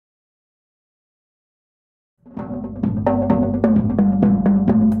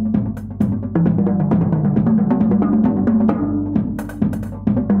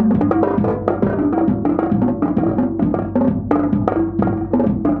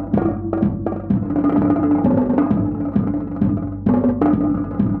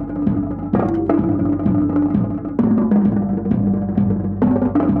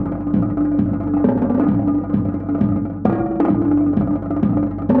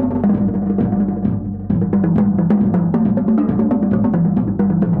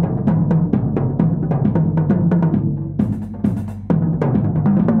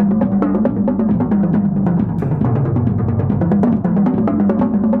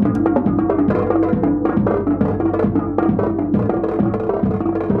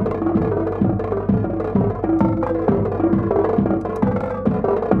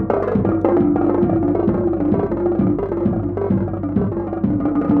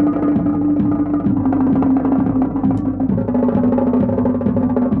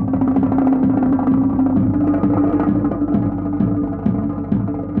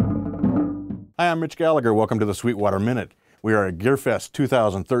Hi, I'm Mitch Gallagher. Welcome to the Sweetwater Minute. We are at GearFest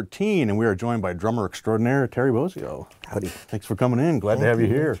 2013, and we are joined by drummer extraordinaire Terry Bozzio. Howdy. Thanks for coming in. Glad to have you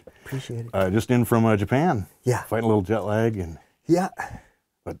here. Appreciate it. Just in from Japan. Yeah. Fighting a little jet lag,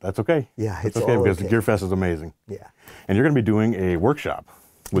 but that's okay. Yeah, it's okay because the GearFest is amazing. Yeah. And you're going to be doing a workshop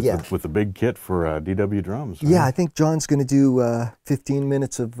with the big kit for DW drums. Right? Yeah, I think John's going to do 15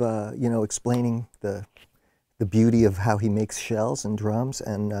 minutes of explaining the beauty of how he makes shells and drums,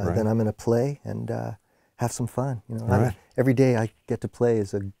 and then I'm going to play and have some fun. Every day I get to play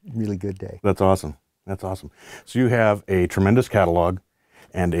is a really good day. That's awesome. That's awesome. So you have a tremendous catalog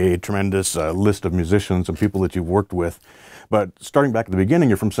and a tremendous list of musicians and people that you've worked with. But starting back at the beginning,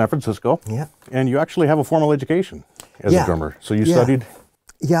 you're from San Francisco. Yeah. And you actually have a formal education as a drummer. So you studied?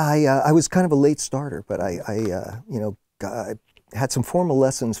 Yeah, I was kind of a late starter, but I had some formal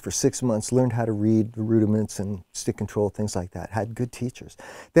lessons for 6 months, learned how to read the rudiments and stick control, things like that. Had good teachers.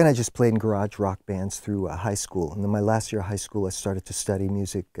 Then I just played in garage rock bands through high school. And then my last year of high school, I started to study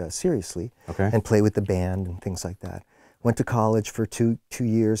music seriously and play with the band and things like that. Went to college for two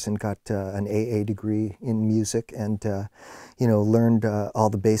years and got an AA degree in music, and learned all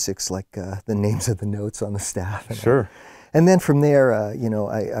the basics, like the names of the notes on the staff. Sure. And then from there,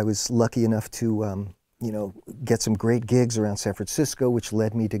 I was lucky enough to get some great gigs around San Francisco, which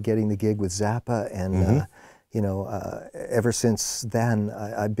led me to getting the gig with Zappa. And, ever since then,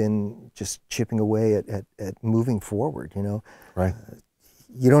 I've been just chipping away at moving forward, Right.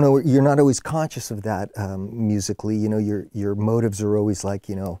 You're not always conscious of that musically. Your motives are always like,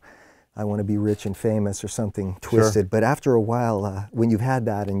 I want to be rich and famous or something twisted. But after a while, when you've had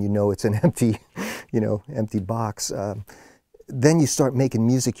that and it's an empty, empty box, then you start making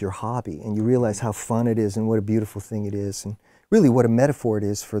music your hobby, and you realize how fun it is and what a beautiful thing it is, and really what a metaphor it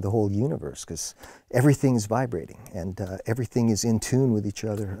is for the whole universe, because everything is vibrating and everything is in tune with each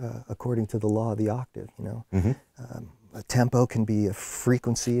other according to the law of the octave. A tempo can be a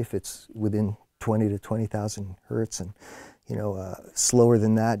frequency if it's within 20 to 20,000 hertz, and slower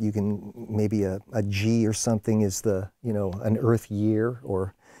than that, you can maybe a G or something is an Earth year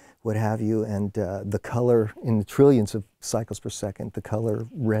or what have you, and the color in the trillions of cycles per second, the color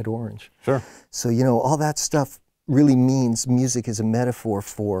red-orange. Sure. So, all that stuff really means music is a metaphor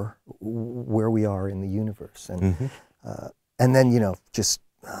for where we are in the universe. And, and then,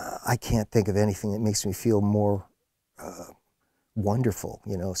 I can't think of anything that makes me feel more wonderful,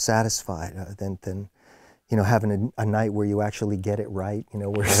 satisfied than having a night where you actually get it right,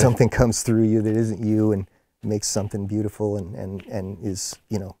 where something comes through you that isn't you and makes something beautiful and is,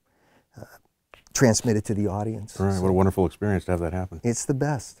 transmitted to the audience. Right, So what a wonderful experience to have that happen. it's the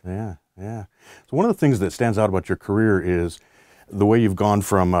best. Yeah, yeah. So one of the things that stands out about your career is the way you've gone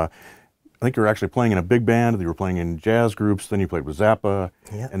from, I think you were actually playing in a big band, you were playing in jazz groups, then you played with Zappa,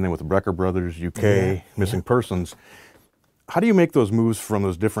 and then with the Brecker Brothers, UK, Missing Persons. How do you make those moves from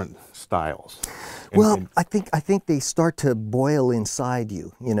those different styles? I think they start to boil inside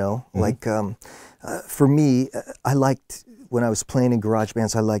you, like for me, I liked, when I was playing in garage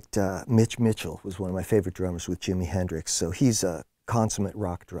bands, I liked Mitch Mitchell was one of my favorite drummers with Jimi Hendrix. So he's a consummate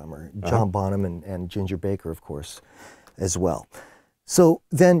rock drummer. John Bonham and Ginger Baker, of course, as well. So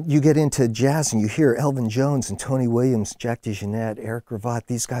then you get into jazz and you hear Elvin Jones and Tony Williams, Jack DeJohnette, Eric Gravatt.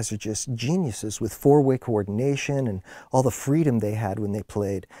 These guys are just geniuses with four-way coordination and all the freedom they had when they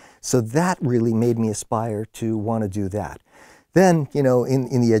played. So that really made me aspire to want to do that. Then,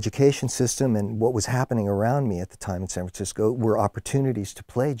 in the education system and what was happening around me at the time in San Francisco were opportunities to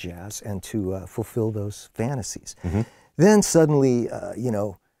play jazz and to fulfill those fantasies. Then suddenly,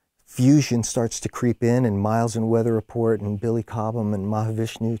 fusion starts to creep in, and Miles and Weather Report and Billy Cobham and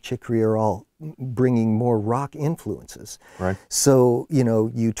Mahavishnu Chikri are all bringing more rock influences. Right. So, you know,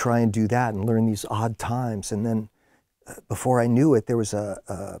 you try and do that and learn these odd times, and then before I knew it, there was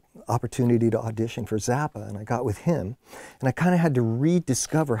a opportunity to audition for Zappa, and I got with him, and I kind of had to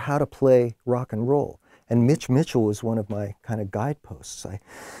rediscover how to play rock and roll. And Mitch Mitchell was one of my kind of guideposts.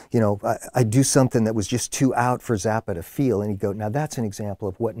 I'd do something that was just too out for Zappa to feel, and he'd go, now that's an example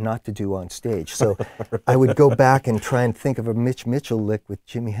of what not to do on stage. So I would go back and try and think of a Mitch Mitchell lick with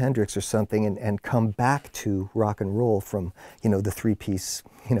Jimi Hendrix or something, and come back to rock and roll from, you know, the three-piece,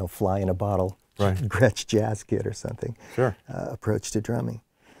 you know, fly in a bottle, right, Gretsch jazz kit or something, sure, approach to drumming.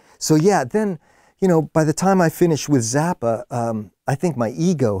 So yeah, then, you know, by the time I finished with Zappa, I think my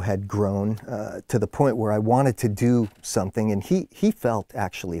ego had grown to the point where I wanted to do something, and he felt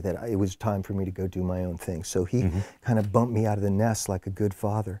actually that it was time for me to go do my own thing. So he kind of bumped me out of the nest like a good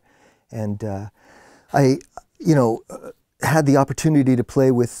father. And I, you know, had the opportunity to play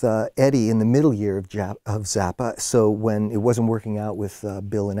with Eddie in the middle year of Zappa. So when it wasn't working out with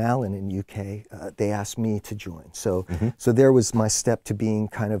Bill and Alan in UK, they asked me to join. So, so there was my step to being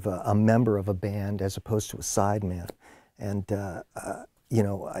kind of a member of a band as opposed to a sideman. And, you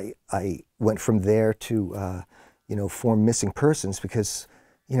know, I went from there to, you know, form Missing Persons because,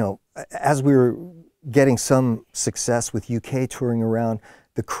 you know, as we were getting some success with UK touring around,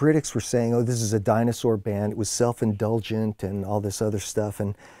 the critics were saying, oh, this is a dinosaur band. It was self-indulgent and all this other stuff.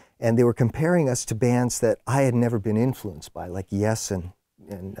 And they were comparing us to bands that I had never been influenced by, like Yes and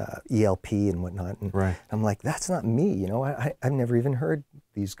ELP and whatnot. And right. I'm like, that's not me. You know, I've never even heard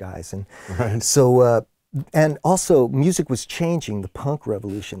these guys. And right. so, and also music was changing. The punk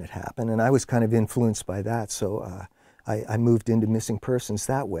revolution had happened, and I was kind of influenced by that. So I moved into Missing Persons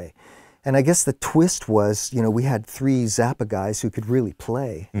that way. And I guess the twist was, you know, we had 3 Zappa guys who could really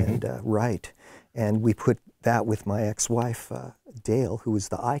play and write. And we put that with my ex-wife, Dale, who was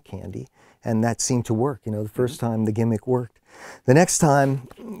the eye candy. And that seemed to work. You know, the first time the gimmick worked. The next time,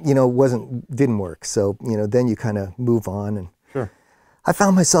 you know, didn't work. So, you know, then you kind of move on. And sure. I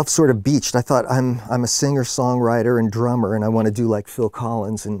found myself sort of beached. I thought I'm a singer, songwriter, and drummer, and I want to do like Phil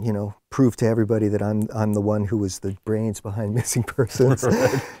Collins and, you know, prove to everybody that I'm the one who was the brains behind Missing Persons.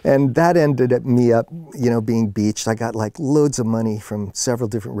 Right. And that ended me up, you know, being beached. I got like loads of money from several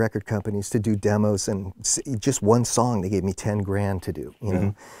different record companies to do demos, and just one song they gave me 10 grand to do, you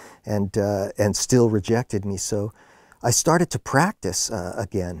know, and still rejected me. So I started to practice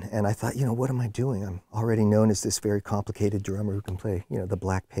again, and I thought, you know, what am I doing? I'm already known as this very complicated drummer who can play, you know, the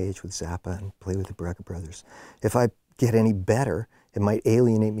Black Page with Zappa and play with the Brecker Brothers. If I get any better, it might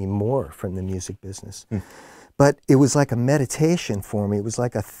alienate me more from the music business. But it was like a meditation for me. It was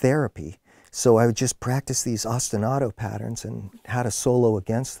like a therapy. So I would just practice these ostinato patterns and how to solo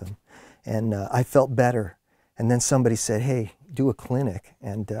against them. And I felt better. And then somebody said, hey, do a clinic.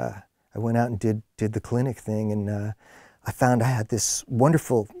 And I went out and did the clinic thing, and I found I had this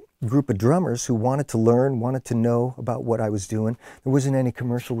wonderful group of drummers who wanted to learn, wanted to know about what I was doing. There wasn't any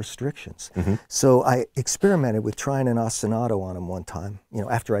commercial restrictions. So I experimented with trying an ostinato on them one time, you know,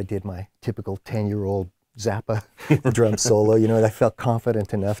 after I did my typical 10-year-old Zappa drum solo, you know, and I felt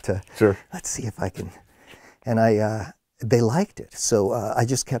confident enough to, let's see if I can. And they liked it. So I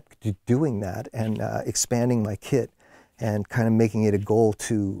just kept doing that and expanding my kit, and kind of making it a goal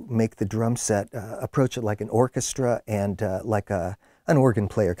to make the drum set, approach it like an orchestra, and like an organ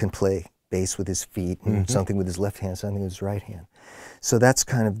player can play bass with his feet, and something with his left hand, something with his right hand. So that's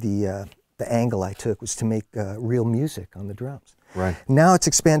kind of the angle I took, was to make real music on the drums. Right. Now it's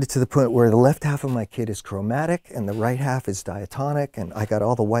expanded to the point where the left half of my kit is chromatic, and the right half is diatonic, and I got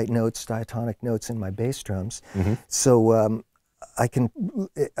all the white notes, diatonic notes in my bass drums. So I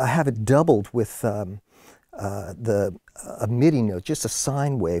have it doubled with a MIDI note, just a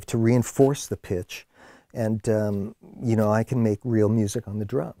sine wave to reinforce the pitch, and you know, I can make real music on the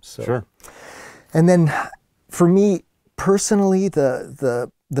drums. So. Sure. And then, for me personally, the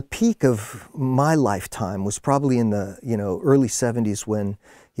peak of my lifetime was probably in the, you know, early '70s, when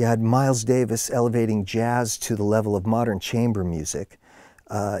you had Miles Davis elevating jazz to the level of modern chamber music.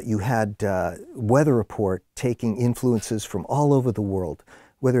 You had Weather Report taking influences from all over the world,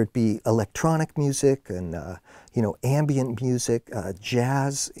 whether it be electronic music and you know, ambient music,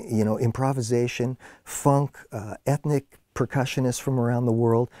 jazz, you know, improvisation, funk, ethnic percussionists from around the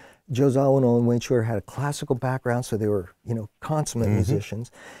world. Joe Zawinul and Wayne Shorter had a classical background, so they were, you know, consummate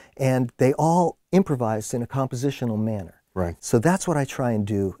musicians, and they all improvised in a compositional manner. Right. So that's what I try and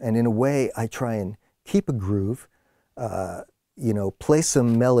do, and in a way, I try and keep a groove, you know, play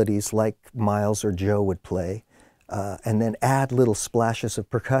some melodies like Miles or Joe would play, and then add little splashes of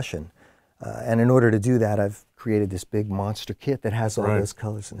percussion. And in order to do that, I've created this big monster kit that has all those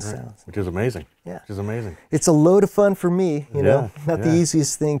colors and sounds. Which is amazing. Yeah. Which is amazing. It's a load of fun for me, you know. Not the yeah.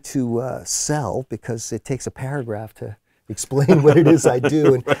 easiest thing to sell, because it takes a paragraph to explain what it is I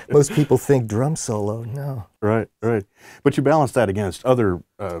do, and most people think drum solo. No. Right, right. But you balance that against other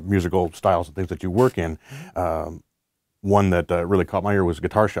musical styles and things that you work in. One that really caught my ear was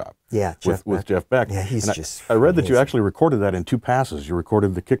Guitar Shop. Yeah, with Jeff Beck. Yeah, he's and just I read that you amazing. actually recorded that in 2 passes. You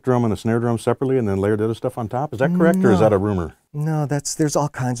recorded the kick drum and the snare drum separately and then layered the other stuff on top. Is that correct, or is that a rumor? No, there's all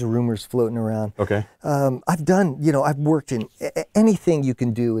kinds of rumors floating around. Okay. I've done, you know, I've worked in anything you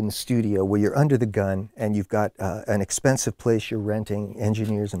can do in the studio where you're under the gun and you've got an expensive place you're renting,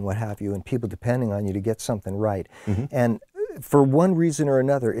 engineers and what have you, and people depending on you to get something right. And for one reason or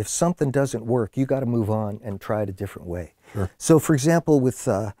another, if something doesn't work, you got to move on and try it a different way. Sure. So, for example, with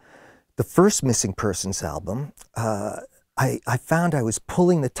the first Missing Persons album, I found I was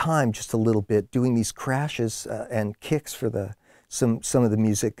pulling the time just a little bit, doing these crashes and kicks for some of the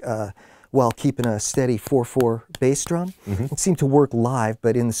music while keeping a steady 4/4 bass drum. It seemed to work live,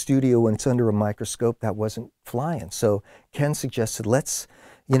 but in the studio when it's under a microscope, that wasn't flying. So Ken suggested, let's,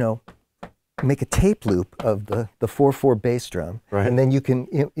 you know, make a tape loop of the 4/4 bass drum, and then you can,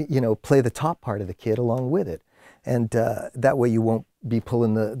 you know, play the top part of the kit along with it, and that way you won't be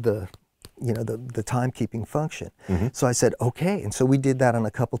pulling the you know, the timekeeping function. So I said, okay, and so we did that on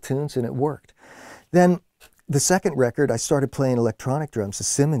a couple tunes, and it worked. Then the second record, I started playing electronic drums, the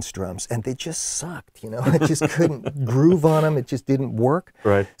Simmons drums, and they just sucked, you know. I just couldn't groove on them. It just didn't work.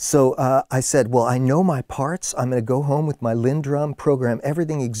 Right. So I said, well, I know my parts. I'm going to go home with my Linn drum, program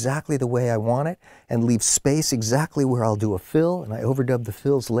everything exactly the way I want it, and leave space exactly where I'll do a fill, and I overdub the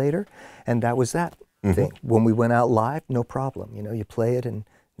fills later, and that was that thing. When we went out live, no problem. You know, you play it, and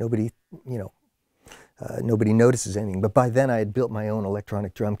nobody, you know, nobody notices anything. But by then I had built my own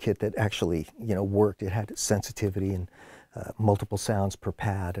electronic drum kit that actually, you know, worked. It had sensitivity and multiple sounds per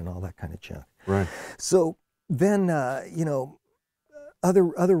pad and all that kind of junk. Right. So then, you know,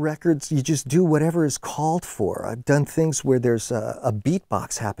 other records, you just do whatever is called for. I've done things where there's a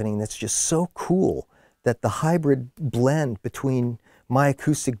beatbox happening that's just so cool that the hybrid blend between my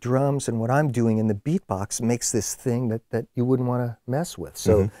acoustic drums and what I'm doing in the beatbox makes this thing that you wouldn't want to mess with.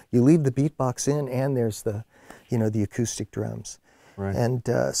 So you leave the beatbox in, and there's the, you know, the acoustic drums. Right. And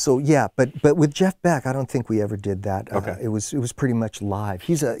so yeah, but with Jeff Beck, I don't think we ever did that. Okay. It was pretty much live.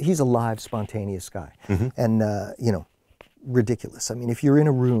 He's a live, spontaneous guy, and you know, ridiculous. I mean, if you're in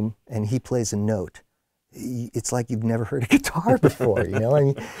a room and he plays a note, it's like you've never heard a guitar before. You know, I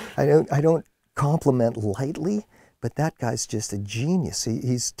mean, I don't compliment lightly. But that guy's just a genius.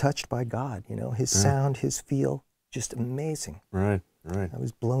 He's touched by God, you know. His sound, his feel, just amazing. Right, right. I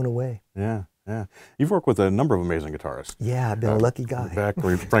was blown away. Yeah, yeah. You've worked with a number of amazing guitarists. Yeah, I've been a lucky guy. Back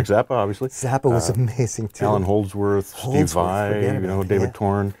where Frank Zappa, obviously. Zappa was amazing too. Alan Holdsworth, Steve Vai, you know, David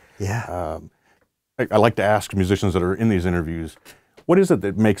Torn. Yeah. I like to ask musicians that are in these interviews, what is it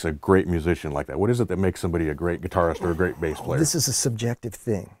that makes a great musician like that? What is it that makes somebody a great guitarist or a great bass player? This is a subjective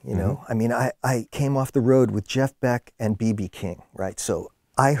thing, you know. I mean, I came off the road with Jeff Beck and B.B. King, right? So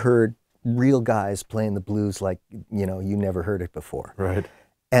I heard real guys playing the blues like, you know, you never heard it before. Right.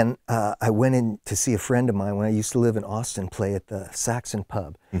 And I went in to see a friend of mine when I used to live in Austin play at the Saxon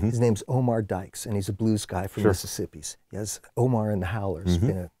Pub. His name's Omar Dykes, and he's a blues guy from Mississippi. He has Omar and the Howlers,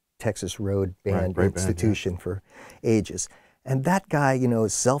 been a Texas road band institution for ages. And that guy, you know,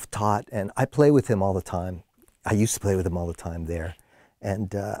 is self-taught, and I play with him all the time. I used to play with him all the time there.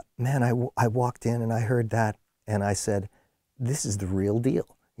 And man, I walked in and I heard that, and I said, this is the real deal,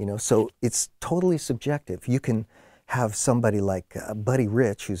 you know? So it's totally subjective. You can have somebody like Buddy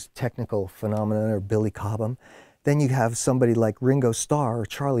Rich, who's a technical phenomenon, or Billy Cobham. Then you have somebody like Ringo Starr or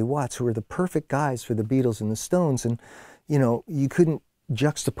Charlie Watts, who are the perfect guys for the Beatles and the Stones. And, you know, you couldn't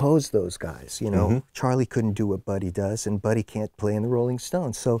juxtapose those guys, you know. Charlie couldn't do what Buddy does, and Buddy can't play in the Rolling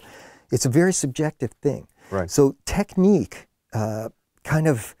Stones. So it's a very subjective thing. Right. So technique kind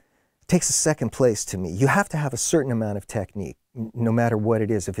of takes a second place to me. You have to have a certain amount of technique, no matter what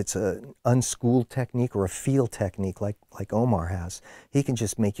it is. If it's an unschooled technique or a feel technique like Omar has, he can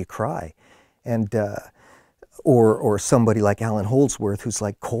just make you cry. And or somebody like Alan Holdsworth, who's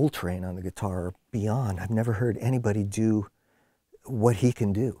like Coltrane on the guitar or beyond. I've never heard anybody do what he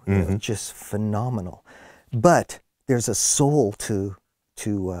can do. You know, just phenomenal. But there's a soul to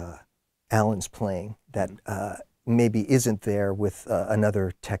Alan's playing that maybe isn't there with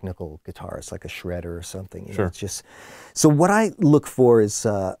another technical guitarist, like a shredder or something. You know, it's just, so what I look for is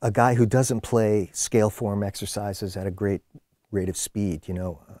a guy who doesn't play scale form exercises at a great rate of speed, you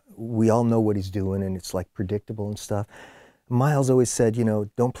know, we all know what he's doing, and it's like predictable and stuff. Miles always said, you know,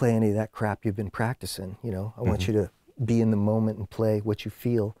 don't play any of that crap you've been practicing. You know, I want you to be in the moment and play what you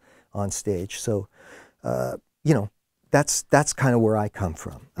feel on stage. So, you know, that's kind of where I come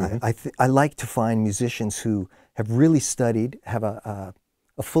from. I like to find musicians who have really studied, have a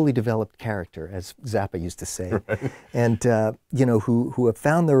fully developed character, as Zappa used to say, and you know, who have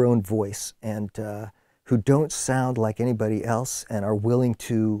found their own voice, and who don't sound like anybody else, and are willing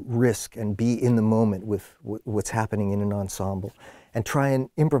to risk and be in the moment with what's happening in an ensemble, and try and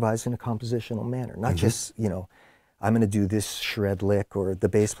improvise in a compositional manner, not just, you know, I'm going to do this shred lick, or the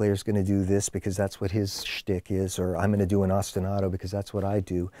bass player's going to do this because that's what his shtick is, or I'm going to do an ostinato because that's what I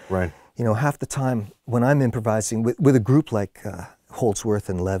do. Right. You know, half the time when I'm improvising with a group like Holdsworth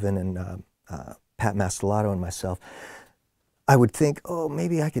and Levin and Pat Mastelotto and myself, I would think, oh,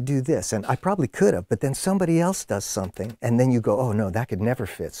 maybe I could do this, and I probably could have, but then somebody else does something, and then you go, oh no, that could never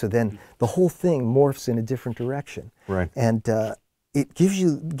fit. So then the whole thing morphs in a different direction. Right. And it gives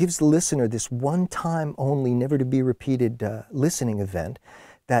the listener this one-time only, never to be repeated listening event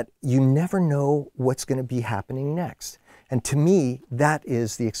that you never know what's going to be happening next. And to me, that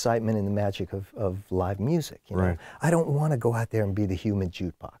is the excitement and the magic of live music. You know? I don't want to go out there and be the human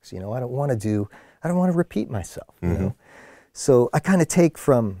jukebox. You know, I don't want to repeat myself. You know, so I kind of take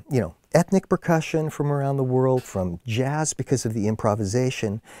from, you know, ethnic percussion from around the world, from jazz because of the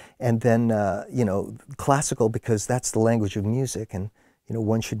improvisation, and then, you know, classical because that's the language of music, and, you know,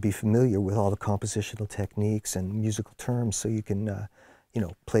 one should be familiar with all the compositional techniques and musical terms so you can, you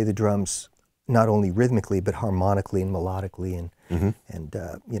know, play the drums not only rhythmically but harmonically and melodically and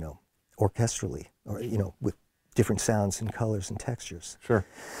you know, orchestrally, or, you know, with different sounds and colors and textures. Sure.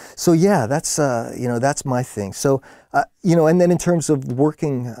 So yeah, that's you know, that's my thing. So you know, and then in terms of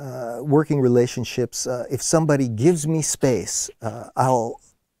working relationships, if somebody gives me space, I'll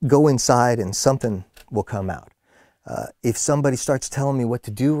go inside and something will come out. If somebody starts telling me what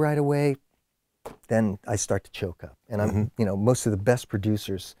to do right away, then I start to choke up. And I'm, you know, most of the best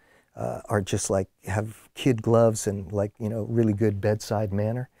producers are just like, have kid gloves and, like, you know, really good bedside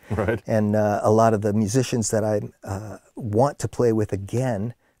manner. Right. And a lot of the musicians that I want to play with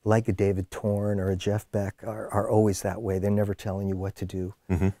again, like a David Torn or a Jeff Beck, are always that way. They're never telling you what to do.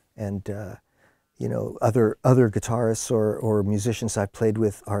 And you know, other guitarists or musicians I've played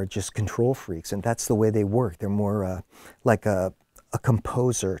with are just control freaks, and that's the way they work. They're more like a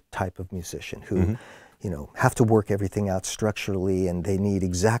composer type of musician who, you know, have to work everything out structurally, and they need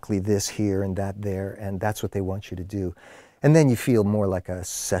exactly this here and that there, and that's what they want you to do. And then you feel more like a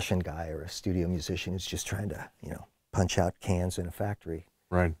session guy or a studio musician who's just trying to, you know, punch out cans in a factory.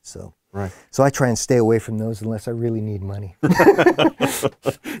 Right. So, so I try and stay away from those unless I really need money.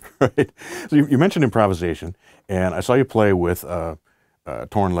 Right. So you mentioned improvisation, and I saw you play with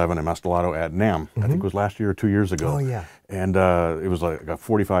Torn, Levin, and Mastelotto at NAMM. I think it was last year or 2 years ago. Oh, yeah. And it was like a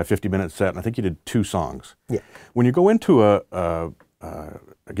 45, 50-minute set, and I think you did 2 songs. Yeah. When you go into a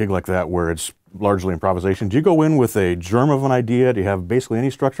gig like that where it's largely improvisation, do you go in with a germ of an idea? Do you have basically any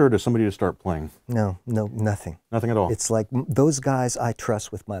structure, or does somebody just start playing? No, nothing. Nothing at all? It's like those guys I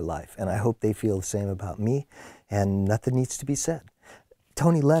trust with my life, and I hope they feel the same about me, and nothing needs to be said.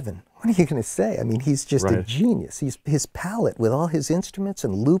 Tony Levin, what are you going to say? I mean, he's just a genius. His palette with all his instruments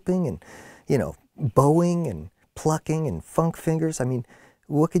and looping and, you know, bowing and plucking and funk fingers. I mean,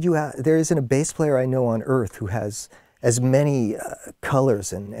 what could you add? There isn't a bass player I know on earth who has as many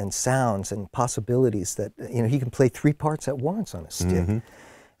colors and sounds and possibilities that, you know, he can play 3 parts at once on a stick.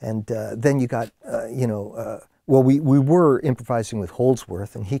 And then you got, you know, well, we were improvising with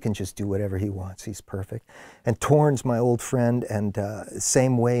Holdsworth, and he can just do whatever he wants. He's perfect. And Torn's my old friend, and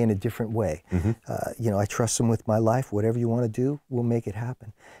same way in a different way. You know, I trust him with my life. Whatever you want to do, we'll make it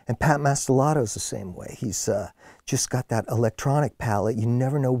happen. And Pat Mastelotto's the same way. He's just got that electronic palette. You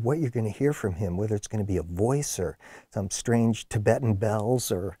never know what you're going to hear from him, whether it's going to be a voice or some strange Tibetan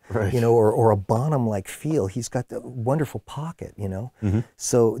bells or, you know, or a Bonham-like feel. He's got the wonderful pocket, you know.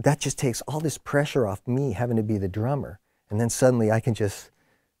 So that just takes all this pressure off me having to be the drummer. And then suddenly I can just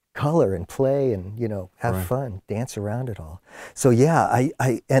color and play and, you know, have fun, dance around it all. So yeah,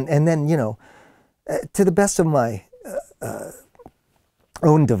 and then, you know, to the best of my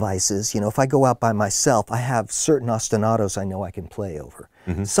own devices, you know, if I go out by myself, I have certain ostinatos I know I can play over.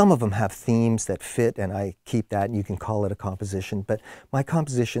 Some of them have themes that fit, and I keep that, and you can call it a composition, but my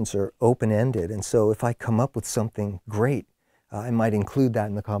compositions are open-ended, and so if I come up with something great, I might include that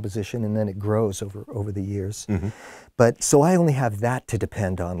in the composition, and then it grows over the years. But so I only have that to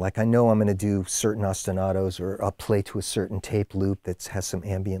depend on. Like, I know I'm going to do certain ostinatos, or I'll play to a certain tape loop that has some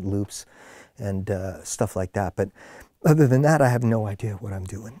ambient loops and stuff like that. But Other than that, I have no idea what I'm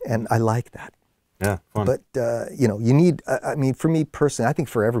doing, and I like that. Yeah, fun. But you know, you need. I mean, for me personally, I think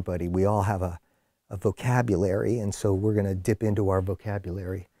for everybody, we all have a vocabulary, and so we're going to dip into our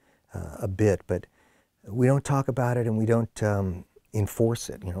vocabulary a bit, but we don't talk about it and we don't enforce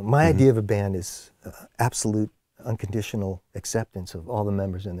it. You know, my idea of a band is absolute, unconditional acceptance of all the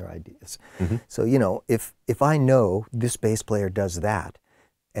members and their ideas. So you know, if I know this bass player does that,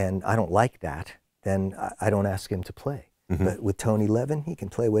 and I don't like that, then I don't ask him to play. But with Tony Levin, he can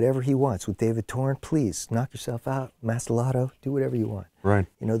play whatever he wants. With David Torn, please knock yourself out. Mastelotto, do whatever you want. Right.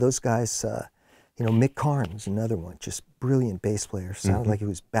 You know, those guys. You know, Mick Karn was another one, just brilliant bass player. Sounded like he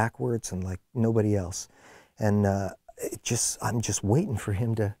was backwards and like nobody else. And I'm just waiting for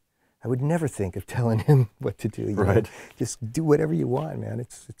him to. I would never think of telling him what to do. You know? Just do whatever you want, man.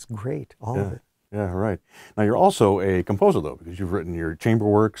 It's great, all of it. Yeah, right. Now you're also a composer, though, because you've written your chamber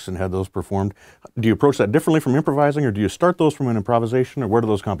works and had those performed. Do you approach that differently from improvising, or do you start those from an improvisation, or where do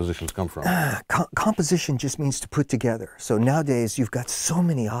those compositions come from? Composition just means to put together. So nowadays you've got so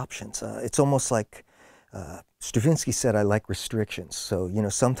many options. It's almost like Stravinsky said, I like restrictions. So, you know,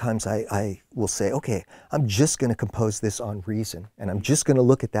 sometimes I will say, okay, I'm just going to compose this on reason, and I'm just going to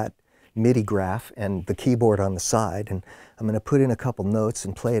look at that MIDI graph and the keyboard on the side, and I'm going to put in a couple notes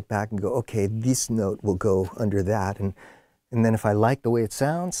and play it back and go, okay, this note will go under that, and then if I like the way it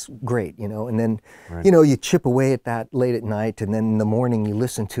sounds, great, you know, and then, you know, you chip away at that late at night, and then in the morning you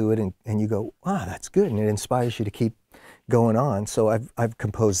listen to it and you go, wow, that's good, and it inspires you to keep going on. So I've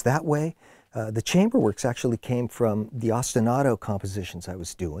composed that way. The chamber works actually came from the ostinato compositions I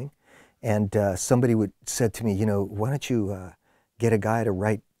was doing, and somebody said to me, you know, why don't you get a guy to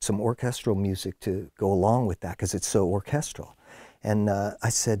write some orchestral music to go along with that, because it's so orchestral. And I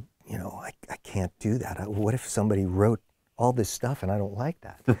said, you know, I can't do that. What if somebody wrote all this stuff and I don't like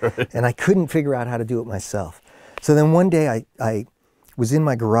that? And I couldn't figure out how to do it myself. So then one day I was in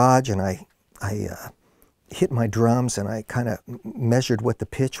my garage and I hit my drums and I kind of measured what the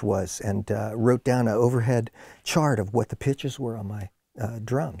pitch was and wrote down an overhead chart of what the pitches were on my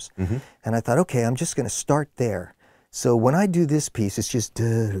drums. And I thought, okay, I'm just going to start there. So when I do this piece, it's just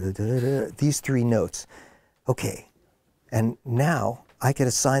these three notes. Okay, and now I could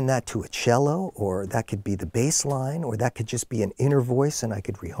assign that to a cello, or that could be the bass line, or that could just be an inner voice, and I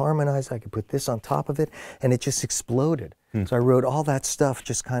could reharmonize, I could put this on top of it, and it just exploded. So I wrote all that stuff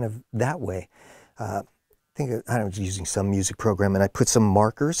just kind of that way. I think I was using some music program, and I put some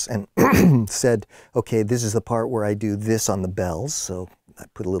markers and said, okay, this is the part where I do this on the bells, so I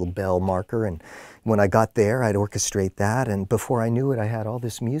put a little bell marker, and when I got there, I'd orchestrate that, and before I knew it, I had all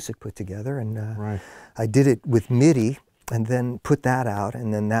this music put together, and I did it with MIDI, and then put that out,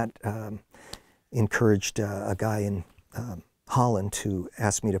 and then that encouraged a guy in Holland to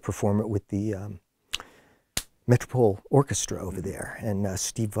ask me to perform it with the Metropole Orchestra over there, and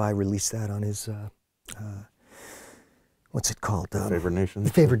Steve Vai released that on his, what's it called? The Favored Nations?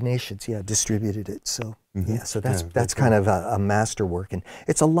 The Favored Nations, yeah, distributed it, so yeah, so that's kind of a masterwork, and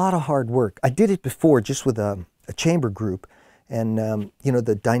it's a lot of hard work. I did it before just with a chamber group, and you know,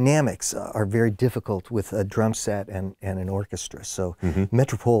 the dynamics are very difficult with a drum set and an orchestra. So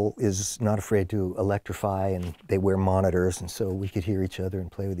Metropole is not afraid to electrify, and they wear monitors, and so we could hear each other and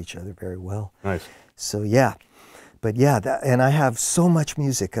play with each other very well. Nice. So yeah, but yeah, and I have so much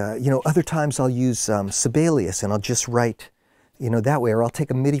music. You know, other times I'll use Sibelius, and I'll just write, you know, that way, or I'll take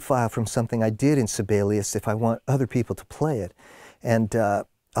a MIDI file from something I did in Sibelius if I want other people to play it, and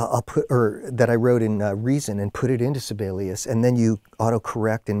I'll put, or that I wrote in Reason, and put it into Sibelius, and then you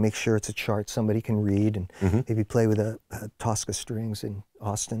auto-correct and make sure it's a chart somebody can read, and maybe play with a Tosca strings in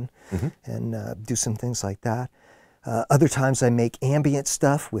Austin, and do some things like that. Other times I make ambient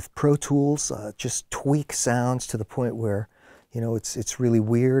stuff with Pro Tools, just tweak sounds to the point where, you know, it's really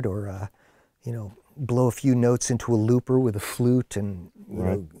weird, or you know, blow a few notes into a looper with a flute, and you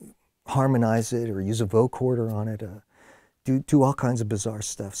know, harmonize it, or use a vocoder on it. Do all kinds of bizarre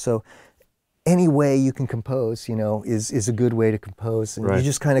stuff. So any way you can compose, you know, is a good way to compose, and you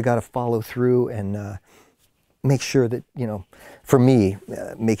just kind of got to follow through and make sure that, you know, for me,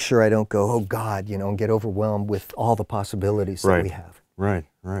 make sure I don't go, oh God, you know, and get overwhelmed with all the possibilities that we have. Right,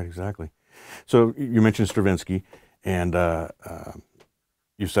 exactly. So you mentioned Stravinsky, and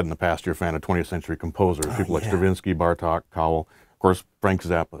you've said in the past you're a fan of 20th century composers, people like Stravinsky, Bartók, Cowell, of course, Frank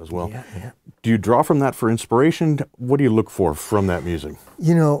Zappa as well. Do you draw from that for inspiration? What do you look for from that music?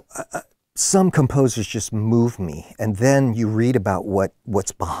 You know, some composers just move me, and then you read about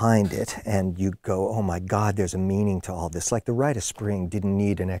what's behind it, and you go, oh my God, there's a meaning to all this. Like the Rite of Spring didn't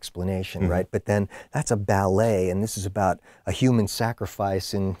need an explanation, right? But then that's a ballet, and this is about a human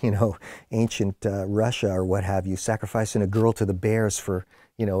sacrifice in, you know, ancient Russia or what have you, sacrificing a girl to the bears for,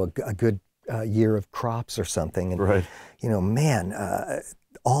 you know, a good year of crops or something. And, right. you know, man,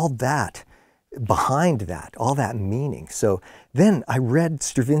 all that, behind that, all that meaning. So then I read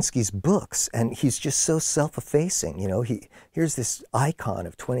Stravinsky's books, and he's just so self-effacing. You know, here's this icon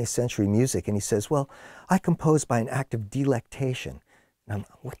of 20th century music, and he says, well, I compose by an act of delectation. And I'm,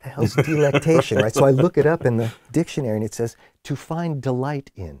 what the hell's delectation, right? So I look it up in the dictionary, and it says, to find delight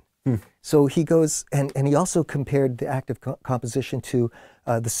in. So he goes, and he also compared the act of composition to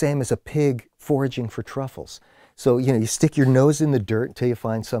the same as a pig foraging for truffles. So, you know, you stick your nose in the dirt until you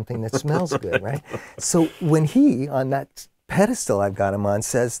find something that smells good, right? So when he, on that pedestal I've got him on,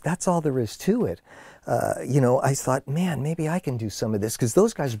 says, that's all there is to it, you know, I thought, man, maybe I can do some of this, because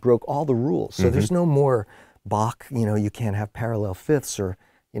those guys broke all the rules. So there's no more Bach, you know, you can't have parallel fifths, or,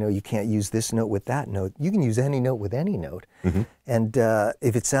 you know, you can't use this note with that note. You can use any note with any note. And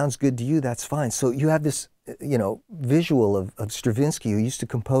if it sounds good to you, that's fine. So you have this, you know, visual of Stravinsky, who used to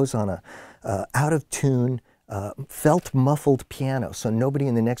compose on a out-of-tune, felt muffled piano, so nobody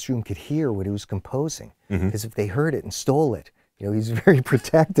in the next room could hear what he was composing, because if they heard it and stole it, you know, he's very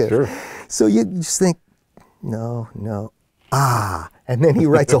protective. Sure. So you just think, no, and then he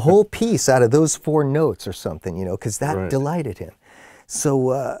writes a whole piece out of those 4 notes or something, you know, because that delighted him.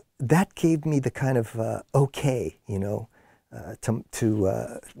 So that gave me the kind of okay, you know,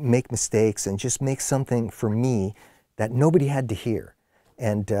 to make mistakes and just make something for me that nobody had to hear.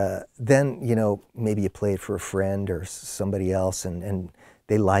 And then, you know, maybe you play it for a friend or somebody else, and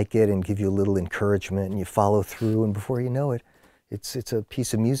they like it and give you a little encouragement, and you follow through, and before you know it, it's a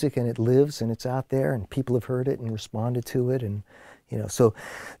piece of music, and it lives, and it's out there, and people have heard it and responded to it. And, you know, so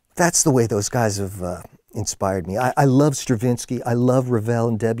that's the way those guys have inspired me. I love Stravinsky. I love Ravel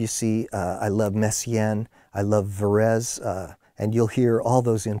and Debussy. I love Messiaen. I love Varese. And you'll hear all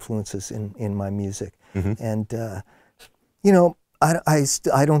those influences in my music. And, you know,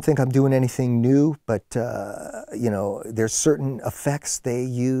 I don't think I'm doing anything new, but, you know, there's certain effects they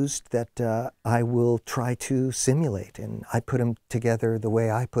used that I will try to simulate, and I put them together the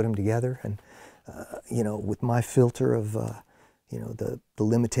way I put them together, and, you know, with my filter of, you know, the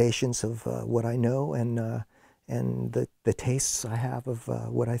limitations of what I know, and the tastes I have of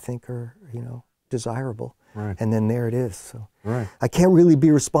what I think are, you know, desirable. Right. And then there it is. So I can't really be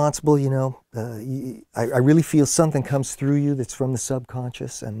responsible, you know. I really feel something comes through you that's from the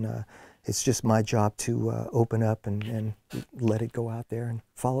subconscious, and it's just my job to open up and let it go out there and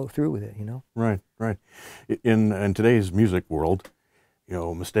follow through with it, you know. Right. In today's music world, you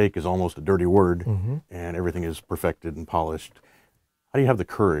know, mistake is almost a dirty word, and everything is perfected and polished. How do you have the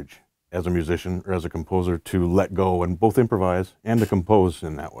courage as a musician or as a composer to let go and both improvise and to compose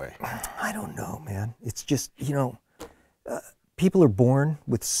in that way? I don't know, man. It's just, you know, people are born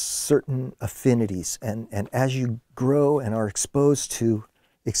with certain affinities, and as you grow and are exposed to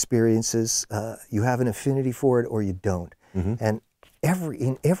experiences, you have an affinity for it or you don't. And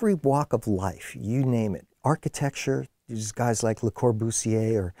in every walk of life, you name it, architecture, there's guys like Le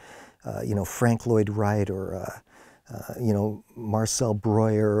Corbusier, or, you know, Frank Lloyd Wright, or, you know, Marcel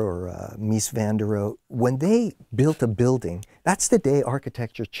Breuer, or Mies van der Rohe. When they built a building, that's the day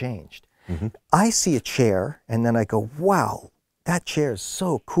architecture changed. I see a chair, and then I go, wow, that chair is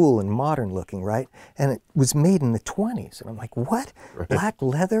so cool and modern looking, right? And it was made in the 20s. And I'm like, what? Black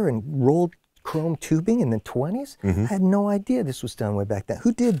leather and rolled chrome tubing in the 20s? I had no idea this was done way back then.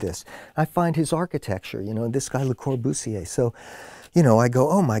 Who did this? I find his architecture, you know, this guy Le Corbusier. So, you know, I go,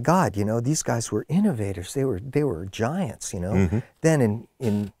 oh my God, you know, these guys were innovators. They were giants, you know. Then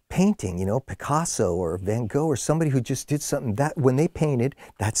in painting, you know, Picasso or Van Gogh or somebody who just did something that when they painted,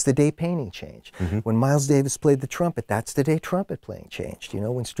 that's the day painting changed. When Miles Davis played the trumpet, that's the day trumpet playing changed. You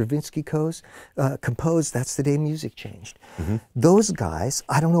know, when Stravinsky composed, that's the day music changed. Those guys,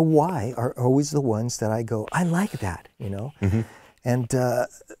 I don't know why, are always the ones that I go, I like that, you know. And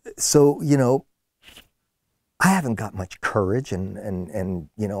so, you know, I haven't got much courage, and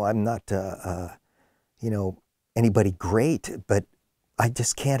you know, I'm not, you know, anybody great, but I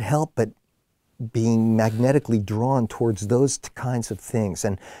just can't help but being magnetically drawn towards those kinds of things,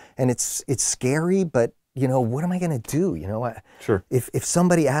 and it's scary, but you know, what am I going to do? You know, if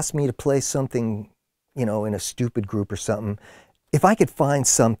somebody asked me to play something, you know, in a stupid group or something, if I could find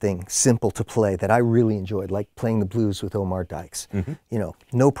something simple to play that I really enjoyed, like playing the blues with Omar Dykes, you know,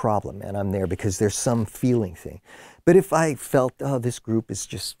 no problem, man, I'm there because there's some feeling thing. But if I felt, oh, this group is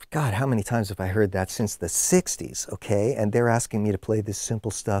just, God, how many times have I heard that since the 60s, okay? And they're asking me to play this simple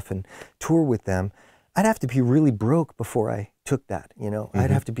stuff and tour with them, I'd have to be really broke before I took that, you know?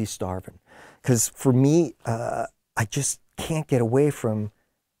 I'd have to be starving. Because for me, I just can't get away from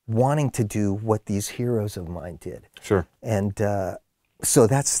wanting to do what these heroes of mine did. Sure. And so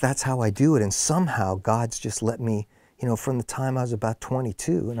that's how I do it. And somehow God's just let me, you know, from the time I was about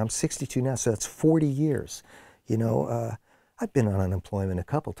 22, and I'm 62 now, so that's 40 years. You know, I've been on unemployment a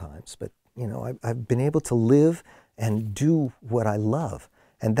couple times, but, you know, I've been able to live and do what I love.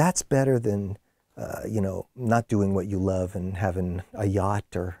 And that's better than, you know, not doing what you love and having a yacht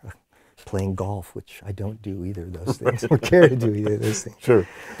or playing golf, which I don't do either of those things, or care to do either of those things. Sure.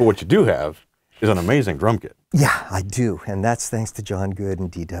 But what you do have is an amazing drum kit. Yeah, I do. And that's thanks to John Good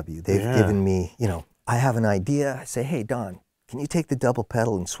and DW. They've given me, you know, I have an idea. I say, hey, Don, can you take the double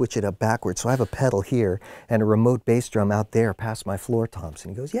pedal and switch it up backwards? So I have a pedal here and a remote bass drum out there past my floor toms.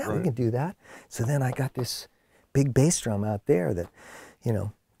 And he goes, yeah, we can do that. So then I got this big bass drum out there that, you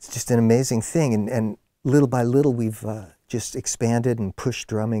know, it's just an amazing thing. And little by little, we've just expanded and pushed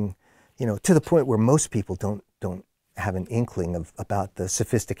drumming, you know, to the point where most people don't have an inkling about the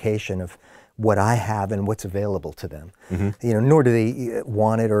sophistication of what I have and what's available to them. You know, nor do they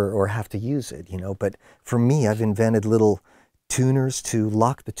want it or have to use it, you know. But for me, I've invented little tuners to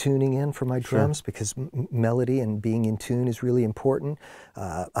lock the tuning in for my drums because melody and being in tune is really important.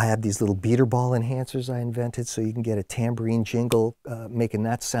 I have these little beater ball enhancers I invented so you can get a tambourine jingle, making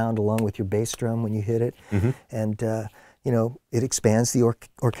that sound along with your bass drum when you hit it. And you know, it expands the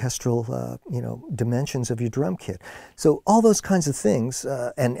orchestral, you know, dimensions of your drum kit. So all those kinds of things,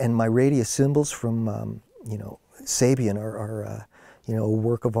 and my radius cymbals from, you know, Sabian are you know, a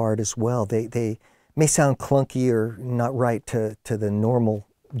work of art as well. They may sound clunky or not right to the normal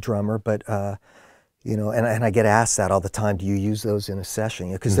drummer, but you know, and I get asked that all the time, do you use those in a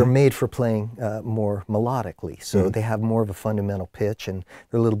session? Because they're made for playing more melodically. So they have more of a fundamental pitch and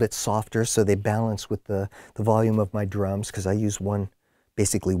they're a little bit softer, so they balance with the volume of my drums because I use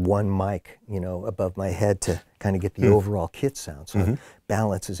basically one mic, you know, above my head to kind of get the overall kit sound. So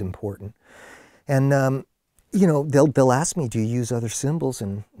balance is important. And you know, they'll ask me, do you use other cymbals?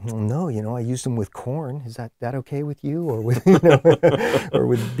 And well, no, you know, I used them with Korn. Is that okay with you? Or with, you know, or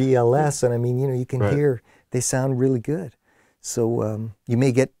with BLS? And I mean, you know, you can hear they sound really good. So you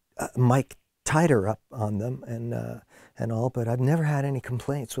may get mic tighter up on them and all, but I've never had any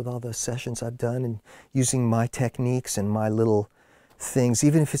complaints with all the sessions I've done and using my techniques and my little things,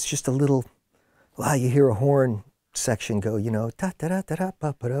 even if it's just a little, wow, you hear a horn section go, you know, da da da da da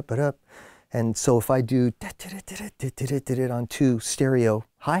ba ba da ba da. And so if I do on two stereo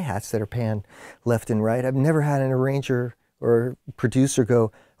hi-hats that are panned left and right, I've never had an arranger or producer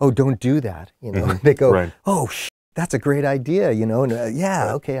go, oh, don't do that. You know, they go, oh, that's a great idea, you know, and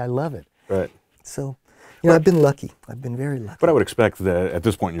yeah, okay, I love it. So, you know, I've been lucky. I've been very lucky. But I would expect that at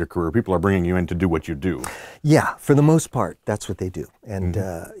this point in your career, people are bringing you in to do what you do. Yeah, for the most part, that's what they do. And,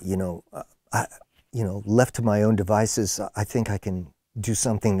 you know, left to my own devices, I think I can do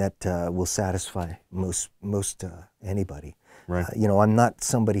something that will satisfy most anybody. You know, I'm not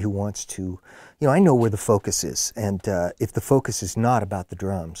somebody who wants to, you know, I know where the focus is, and if the focus is not about the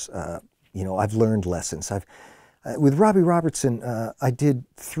drums, you know, I've learned lessons. With Robbie Robertson, I did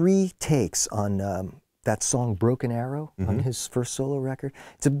 3 takes on that song "Broken Arrow" on his first solo record.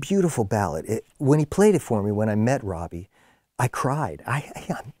 It's a beautiful ballad. When he played it for me, when I met Robbie, I cried. I'm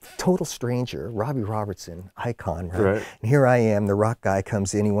a total stranger, Robbie Robertson, icon, right? And here I am, the rock guy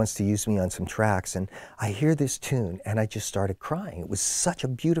comes in, he wants to use me on some tracks, and I hear this tune, and I just started crying. It was such a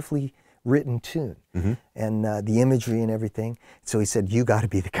beautifully written tune, and the imagery and everything. So he said, you got to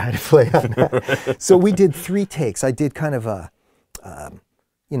be the guy to play on that. So we did 3 takes. I did kind of a,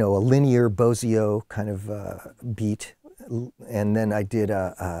 you know, a linear Bozzio kind of beat, and then I did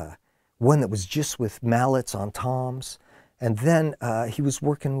one that was just with mallets on toms. And then he was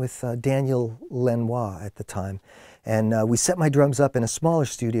working with Daniel Lenoir at the time. And we set my drums up in a smaller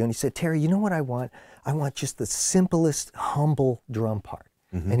studio, and he said, Terry, you know what I want? I want just the simplest, humble drum part.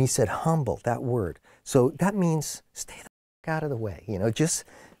 And he said, humble, that word. So that means stay the f out of the way. You know, just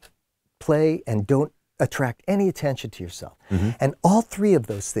play and don't attract any attention to yourself. And all 3 of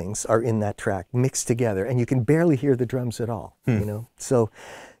those things are in that track mixed together, and you can barely hear the drums at all, you know? So,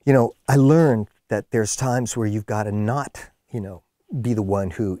 you know, I learned that there's times where you've got to not, you know, be the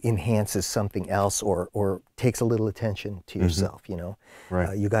one who enhances something else or takes a little attention to yourself, you know.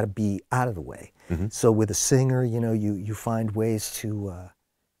 Right. You got to be out of the way. So with a singer, you know, you find ways to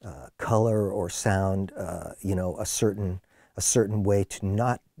color or sound, you know, a certain way to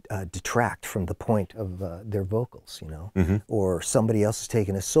not detract from the point of their vocals, you know. Or somebody else is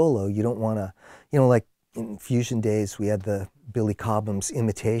taking a solo, you don't want to, you know, like in Fusion days, we had the Billy Cobham's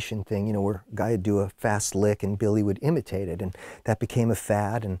imitation thing, you know, where a guy would do a fast lick and Billy would imitate it, and that became a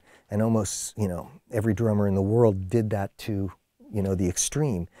fad, and almost, you know, every drummer in the world did that to, you know, the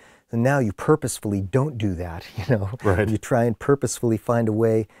extreme. And now you purposefully don't do that, you know. Right. You try and purposefully find a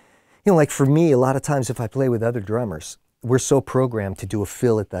way, you know, like for me, a lot of times if I play with other drummers, we're so programmed to do a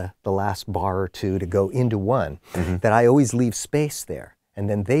fill at the last bar or two to go into one that I always leave space there. And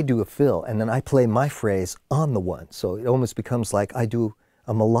then they do a fill, and then I play my phrase on the one. So it almost becomes like I do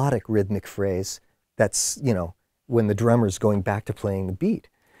a melodic rhythmic phrase that's, you know, when the drummer's going back to playing the beat.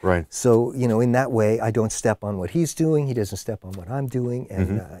 Right. So, you know, in that way, I don't step on what he's doing, he doesn't step on what I'm doing,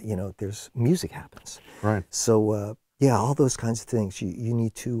 and, you know, there's music happens. Right. So, yeah, all those kinds of things you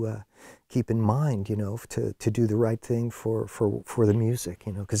need to keep in mind, you know, to do the right thing for the music,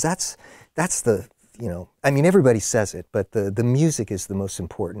 you know, because that's the, you know, I mean, everybody says it, but the music is the most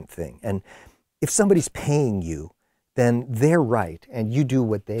important thing. And if somebody's paying you, then they're right, and you do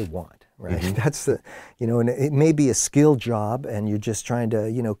what they want, right? That's the, you know, and it may be a skill job, and you're just trying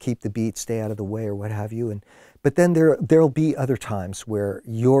to, you know, keep the beat, stay out of the way, or what have you. But then there'll be other times where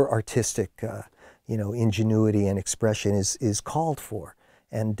your artistic, you know, ingenuity and expression is called for,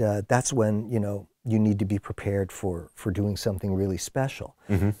 and that's when, you know, you need to be prepared for doing something really special.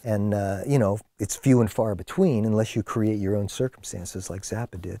 And, you know, it's few and far between unless you create your own circumstances like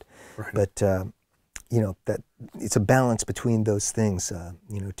Zappa did. Right. But, you know, that it's a balance between those things,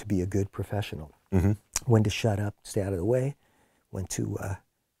 you know, to be a good professional. When to shut up, stay out of the way, when to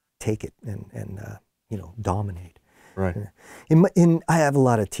take it and you know, dominate. Right. I have a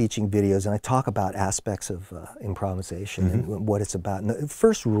lot of teaching videos, and I talk about aspects of improvisation and what it's about. And the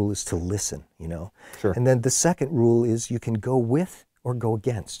first rule is to listen, you know. Sure. And then the second rule is you can go with or go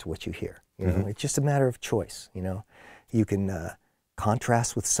against what you hear. You know, it's just a matter of choice, you know. You can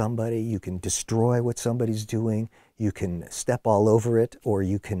contrast with somebody, you can destroy what somebody's doing, you can step all over it, or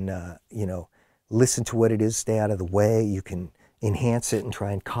you can, you know, listen to what it is, stay out of the way, you can enhance it and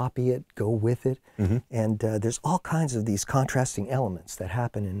try and copy it, go with it. And there's all kinds of these contrasting elements that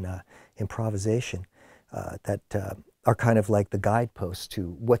happen in improvisation that are kind of like the guideposts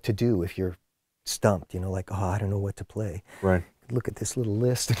to what to do if you're stumped, you know, like, oh, I don't know what to play. Right. Look at this little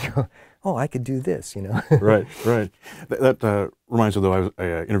list and go, oh, I could do this, you know. Right, right. That reminds me, though,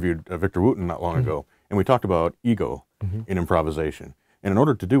 I interviewed Victor Wooten not long ago, and we talked about ego in improvisation. And in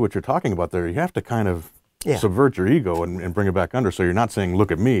order to do what you're talking about there, you have to kind of subvert your ego and bring it back under. So you're not saying,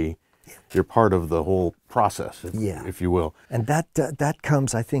 look at me. You're part of the whole process, if you will. And that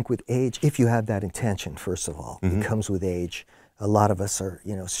comes, I think, with age, if you have that intention, first of all. It comes with age. A lot of us are,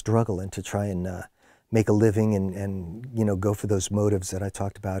 you know, struggling to try and make a living and, you know, go for those motives that I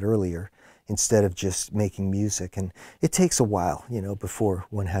talked about earlier, instead of just making music. And it takes a while, you know, before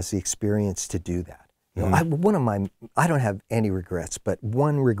one has the experience to do that. You know, I don't have any regrets, but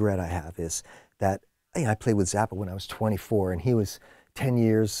one regret I have is that, you know, I played with Zappa when I was 24, and he was 10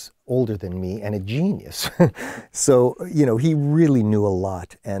 years older than me and a genius. So, you know, he really knew a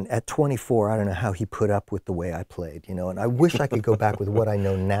lot. And at 24, I don't know how he put up with the way I played, you know, and I wish I could go back with what I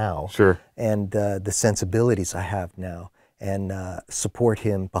know now. Sure. And the sensibilities I have now, and support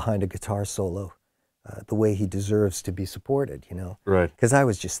him behind a guitar solo the way he deserves to be supported, you know. Right. Because I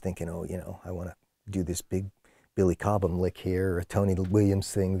was just thinking, oh, you know, I want to do this big Billy Cobham lick here, or a Tony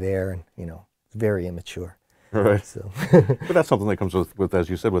Williams thing there, and, you know, it's very immature. Right. So. But that's something that comes with, as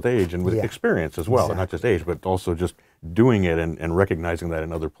you said, with age and with experience as well. Not just age, but also just doing it and recognizing that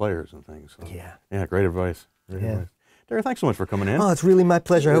in other players and things. So, yeah, great advice. Great advice. Terry, thanks so much for coming in. Oh, it's really my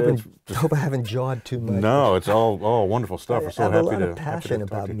pleasure. I hope I haven't jawed too much. No, it's all wonderful stuff. We're so happy happy to. I have a lot of happy passion to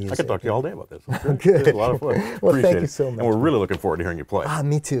about music. I could talk to you all day about this. Good. It's a lot of fun. Well, Appreciate thank you so much. And we're really looking forward to hearing you play.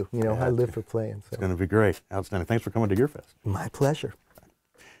 Me too. You know, I live for playing. So. It's going to be great. Outstanding. Thanks for coming to GearFest. My pleasure.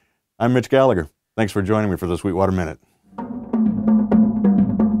 I'm Mitch Gallagher. Thanks for joining me for the Sweetwater Minute.